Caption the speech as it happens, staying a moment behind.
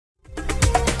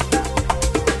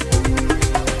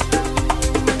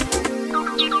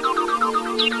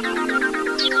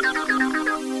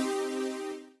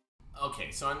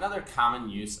so another common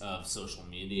use of social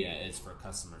media is for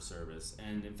customer service.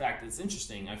 And in fact, it's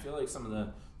interesting. I feel like some of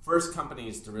the first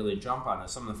companies to really jump on it,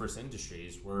 some of the first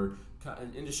industries were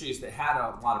industries that had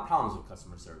a lot of problems with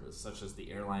customer service, such as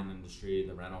the airline industry,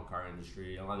 the rental car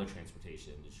industry, a lot of the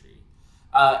transportation industry.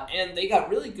 And they got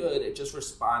really good at just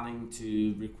responding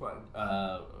to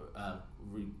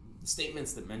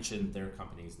statements that mentioned their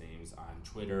company's names on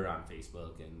Twitter, on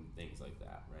Facebook, and things like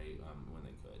that, right, when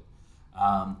they could.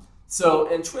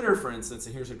 So in Twitter, for instance,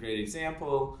 and here's a great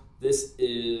example. This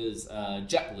is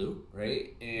JetBlue,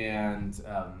 right? And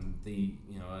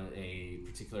a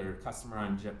particular customer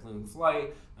on JetBlue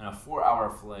flight, on a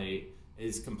 4-hour flight,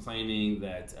 is complaining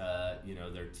that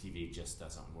their TV just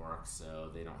doesn't work, so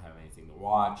they don't have anything to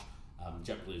watch.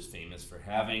 JetBlue is famous for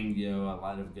having a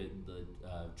lot of good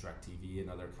DirecTV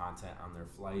and other content on their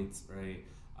flights, right?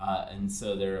 And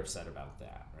so they're upset about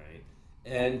that, right?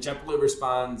 And JetBlue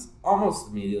responds almost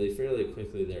immediately, fairly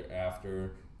quickly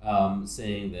thereafter,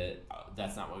 saying that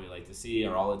that's not what we like to see.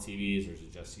 Are all the TVs, or is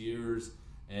it just yours?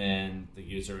 And the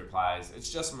user replies,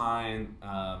 it's just mine.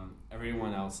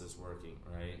 Everyone else is working,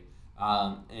 right?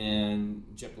 And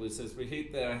JetBlue says, we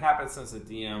hate that it happens, since a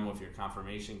DM with your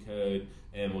confirmation code,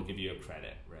 and we'll give you a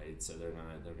credit, right? So they're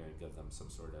gonna give them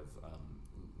some sort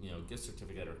of gift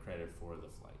certificate or credit for the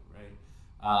flight,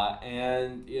 right?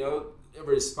 And it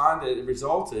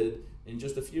resulted in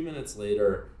just a few minutes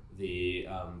later, the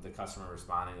customer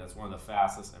responding. That's one of the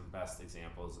fastest and best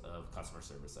examples of customer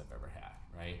service I've ever had,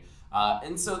 right?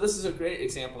 And so this is a great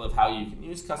example of how you can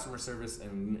use customer service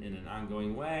in an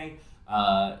ongoing way.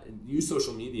 Use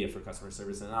social media for customer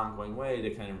service in an ongoing way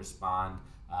to kind of respond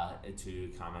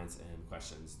to comments and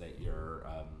questions that your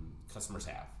customers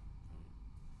have.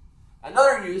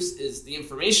 Another use is the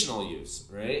informational use,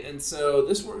 right? And so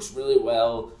this works really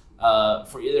well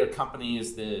for either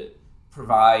companies that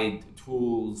provide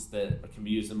tools that can be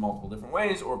used in multiple different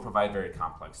ways, or provide very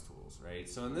complex tools, right?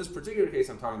 So in this particular case,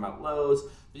 I'm talking about Lowe's,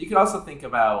 but you could also think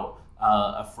about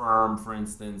a firm, for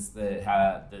instance,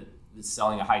 that is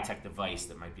selling a high-tech device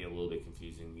that might be a little bit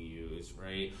confusing to use,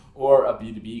 right? Or a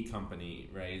B2B company,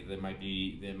 right? That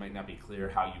might not be clear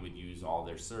how you would use all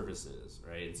their services,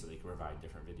 right? And so they can provide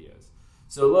different videos.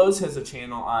 So Lowe's has a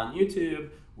channel on YouTube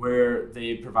where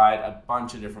they provide a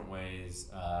bunch of different ways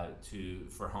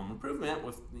for home improvement.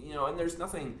 And there's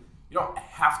nothing. You don't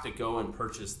have to go and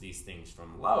purchase these things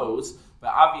from Lowe's, but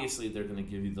obviously they're going to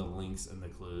give you the links and the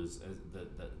clues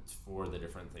for the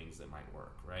different things that might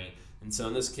work, right? And so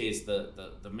in this case,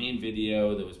 the main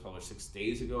video that was published 6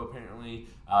 days ago, apparently,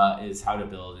 is how to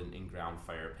build an in-ground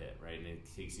fire pit, right? And it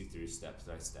takes you through step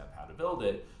by step how to build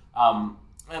it.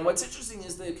 And what's interesting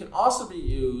is that it can also be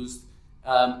used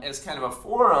as kind of a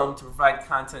forum to provide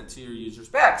content to your users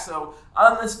back. So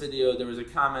on this video, there was a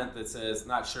comment that says,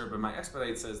 not sure, but my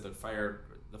expedite says that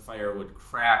the fire would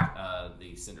crack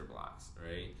the cinder blocks,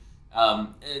 right?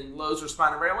 And Lowe's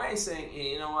responded right away saying,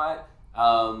 hey, you know what?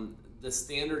 The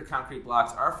standard concrete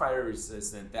blocks are fire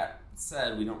resistant. That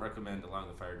said, we don't recommend allowing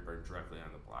the fire to burn directly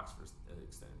on the blocks for an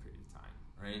extended period of time,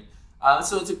 right?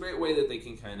 So it's a great way that they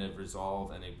can kind of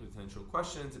resolve any potential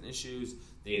questions and issues.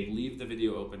 They leave the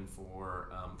video open for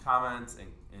comments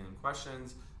and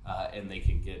questions, and they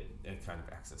can get kind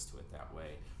of access to it that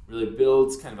way. Really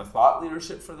builds kind of a thought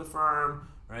leadership for the firm,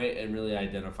 right? And really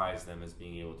identifies them as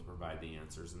being able to provide the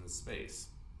answers in this space.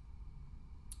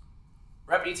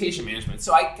 Reputation management.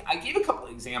 So I gave a couple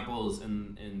examples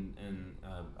in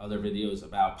other videos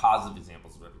about positive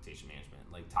examples of reputation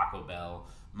management, like Taco Bell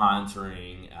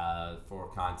monitoring for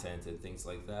content and things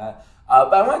like that.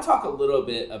 But I want to talk a little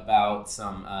bit about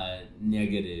some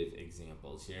negative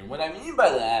examples here. And what I mean by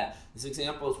that is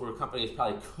examples where companies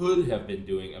probably could have been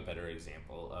doing a better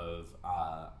example of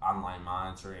online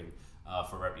monitoring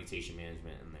for reputation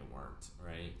management, and they weren't,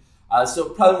 right? So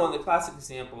probably one of the classic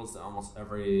examples that almost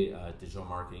every digital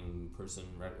marketing person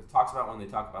talks about when they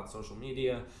talk about social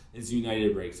media is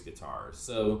United Breaks Guitars.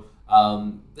 So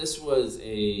this was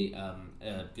a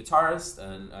guitarist,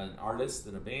 an artist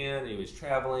in a band. He was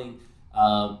traveling,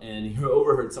 and he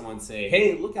overheard someone say,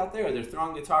 hey, look out there, they're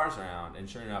throwing guitars around. And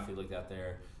sure enough, he looked out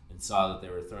there and saw that they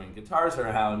were throwing guitars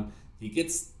around. He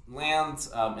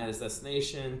lands at his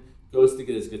destination, goes to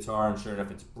get his guitar, and sure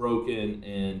enough, it's broken.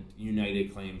 And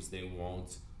United claims they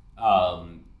won't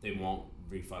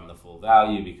refund the full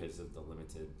value because of the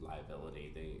limited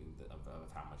liability of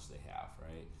how much they have,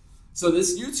 right? So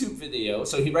this YouTube video,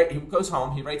 so he goes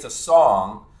home, he writes a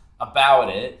song about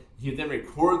it. He then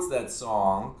records that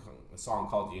song, a song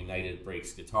called United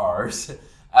Breaks Guitars,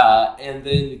 and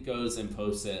then goes and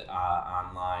posts it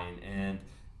online. And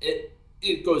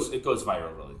it goes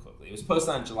viral really quickly. It was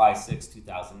posted on July 6,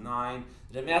 2009.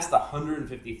 It amassed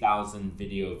 150,000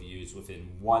 video views within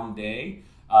one day.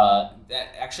 That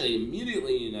actually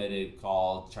immediately United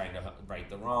called trying to right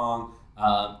the wrong.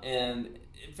 And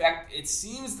in fact, it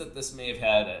seems that this may have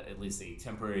had at least a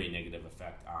temporary negative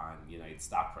effect on United's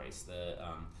stock price.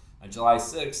 On July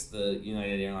 6th, the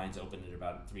United Airlines opened at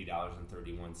about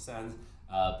 $3.31,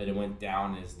 but it went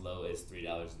down as low as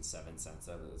 $3.07,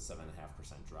 a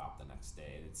 7.5% drop the next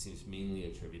day. And it seems mainly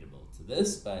attributable to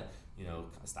this, but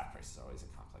stock price is always a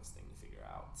complex thing to figure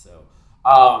out.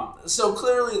 So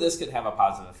clearly this could have a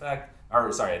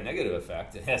a negative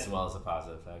effect as well as a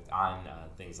positive effect on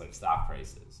things like stock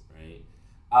prices, right?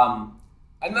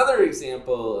 Another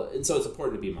example, and so it's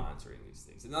important to be monitoring these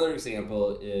things. Another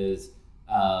example is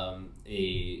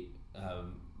a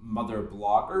mother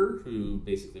blogger who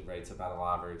basically writes about a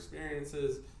lot of her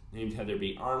experiences, named Heather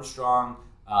B. Armstrong.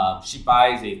 She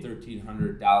buys a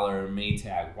 $1,300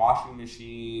 Maytag washing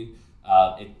machine.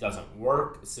 It doesn't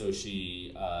work, so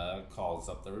she calls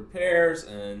up the repairs,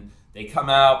 and they come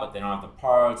out, but they don't have the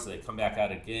parts, so they come back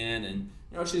out again. And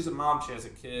she's a mom, she has a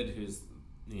kid who's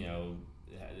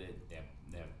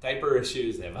they have diaper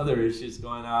issues, they have other issues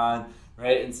going on,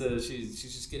 right? And so she's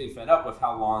just getting fed up with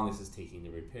how long this is taking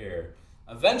to repair.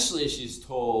 Eventually,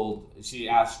 she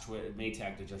asked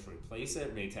Maytag to just replace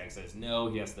it. Maytag says no,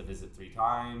 he has to visit 3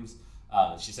 times.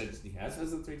 She said he has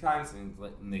visited 3 times, and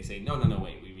they say, no,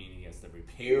 wait, we mean he has to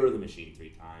repair the machine 3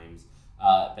 times.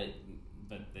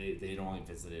 But they had only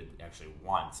visited actually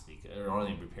once, or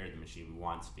only repaired the machine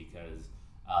once because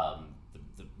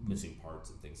the missing parts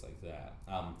and things like that.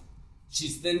 She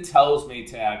then tells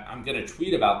Maytag, I'm going to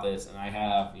tweet about this, and I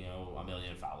have 1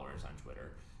 million followers on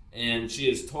Twitter. And she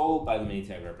is told by the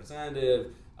Maytag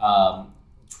representative,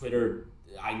 Twitter,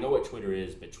 I know what Twitter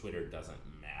is, but Twitter doesn't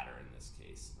matter in this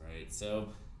case, right? So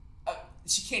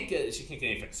she can't get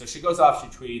any fix. So she goes off, she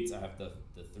tweets. I have the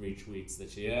 3 tweets that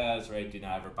she has, right? Do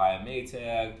not ever buy a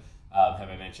Maytag. Have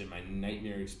I mentioned my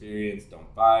nightmare experience?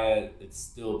 Don't buy it. It's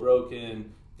still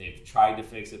broken. They've tried to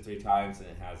fix it 3 times and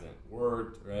it hasn't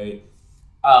worked, right?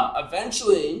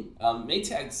 Eventually,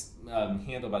 Maytag's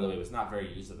handle, by the way, was not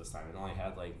very used at this time. It only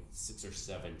had like 6 or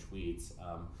 7 tweets.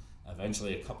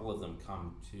 Eventually, a couple of them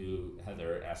come to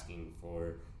Heather asking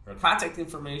for her contact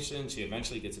information. She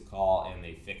eventually gets a call, and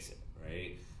they fix it,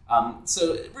 right?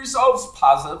 So it resolves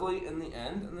positively in the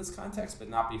end in this context, but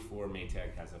not before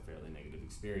Maytag has a fairly negative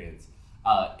experience.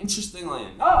 Interestingly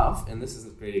enough, and this is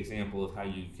a great example of how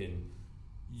you can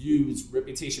use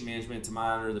reputation management to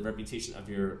monitor the reputation of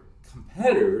your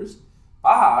competitors,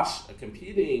 Bosch, a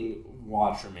competing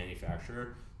washer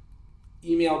manufacturer,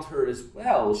 emailed her as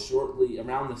well shortly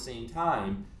around the same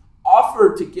time,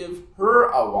 offered to give her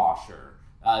a washer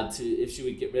if she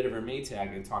would get rid of her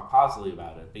Maytag and talk positively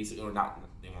about it. Basically, or not,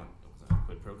 it wasn't a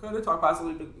quid pro quo to talk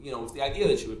positively, but with the idea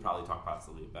that she would probably talk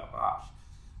positively about Bosch.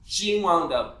 She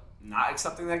wound up not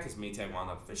accepting that because Maytag wound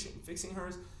up fixing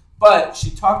hers. But she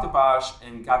talked to Bosch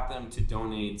and got them to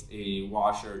donate a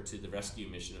washer to the rescue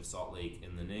mission of Salt Lake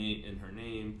in her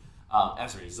name.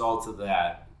 As a result of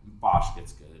that, Bosch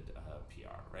gets good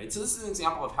PR, right? So this is an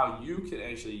example of how you can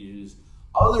actually use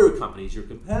other companies, your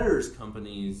competitors'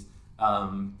 companies,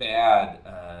 bad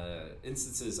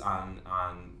instances on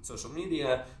social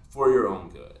media for your own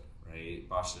good, right?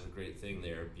 Bosch did a great thing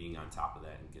there, being on top of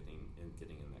that and getting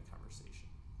in that conversation.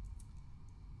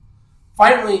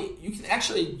 Finally, you can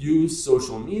actually use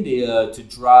social media to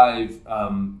drive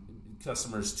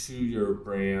customers to your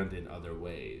brand in other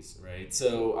ways, right?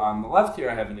 So on the left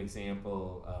here, I have an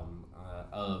example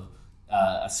of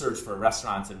a search for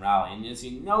restaurants in Raleigh. And as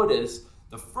you notice,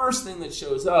 the first thing that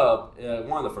shows up,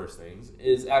 one of the first things,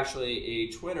 is actually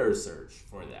a Twitter search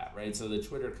for that, right? So the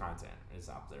Twitter content is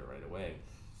out there right away.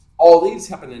 All these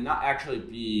happen to not actually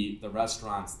be the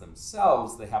restaurants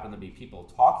themselves. They happen to be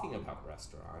people talking about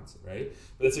restaurants, right?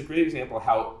 But it's a great example of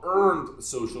how earned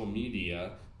social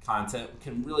media content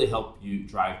can really help you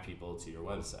drive people to your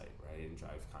website, right? And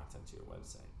drive content to your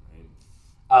website,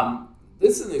 right?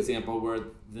 This is an example where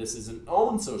this is an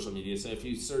owned social media. So if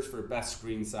you search for best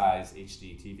screen size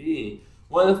HD TV,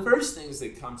 one of the first things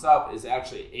that comes up is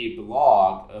actually a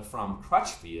blog from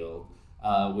Crutchfield,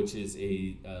 which is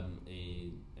a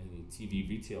TV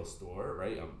retail store,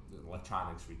 right? An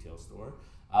electronics retail store,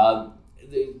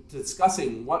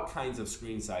 discussing what kinds of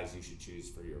screen size you should choose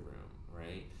for your room,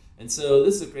 right? And so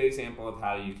this is a great example of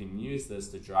how you can use this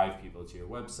to drive people to your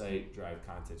website, drive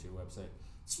content to your website.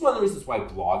 It's one of the reasons why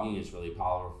blogging is really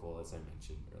powerful, as I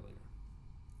mentioned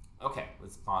earlier. Okay,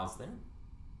 let's pause there.